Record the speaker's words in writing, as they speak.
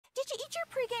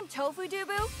game Tofu,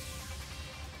 Dubu?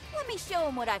 Let me show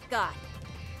him what I've got.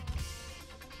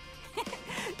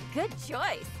 Good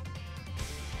choice.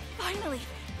 Finally!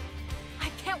 I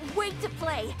can't wait to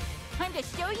play. Time to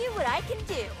show you what I can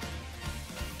do.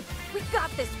 We got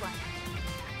this one.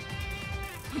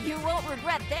 You won't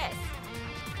regret this.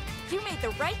 You made the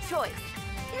right choice.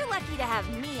 You're lucky to have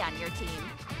me on your team.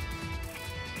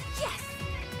 Yes!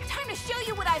 Time to show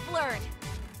you what I've learned.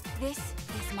 This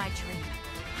is my dream.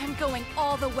 I'm going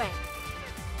all the way.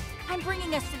 I'm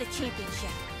bringing us to the championship.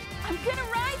 I'm gonna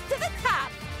rise to the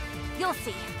top. You'll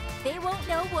see. They won't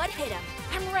know what hit them.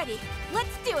 I'm ready.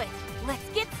 Let's do it. Let's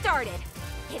get started.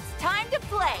 It's time to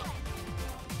play.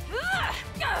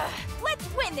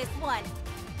 Let's win this one.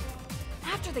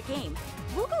 After the game,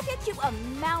 we'll go get you a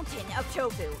mountain of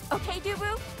tofu. Okay,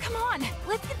 Dubu? Come on,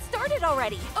 let's get started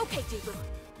already. Okay, Dubu,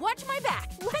 watch my back.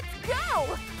 Let's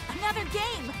go! Another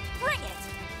game. Bring it.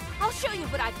 I'll show you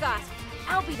what I've got.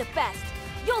 I'll be the best.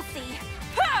 You'll see.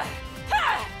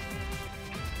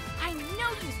 I know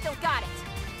you still got it.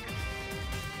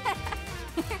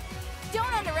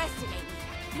 Don't underestimate me.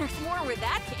 There's more where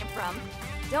that came from.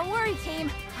 Don't worry, team.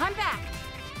 I'm back.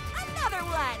 Another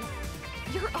one.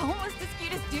 You're almost as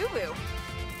cute as Dubu.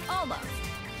 Almost.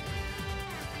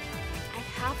 I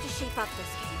have to shape up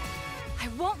this game. I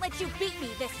won't let you beat me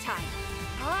this time.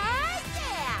 Ah,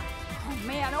 yeah!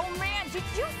 Oh man, did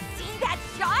you see that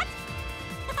shot?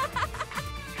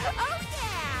 Oh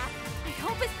yeah! I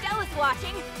hope Estella's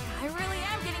watching. I really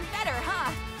am getting better,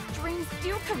 huh? Dreams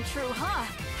do come true, huh?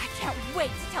 I can't wait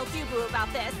to tell Dubu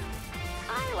about this.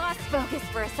 I lost focus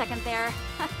for a second there.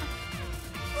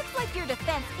 Looks like your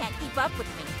defense can't keep up with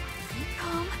me. Keep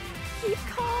calm. Keep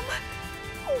calm.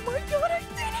 Oh my god, I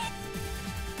did it!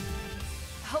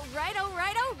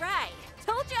 Alright.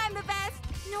 Told you I'm the best.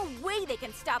 No way they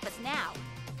can stop us now.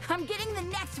 I'm getting the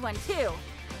next one, too.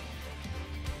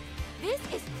 This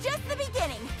is just the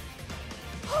beginning.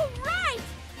 Alright!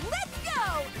 Let's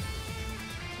go!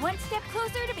 One step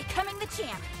closer to becoming the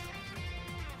champ.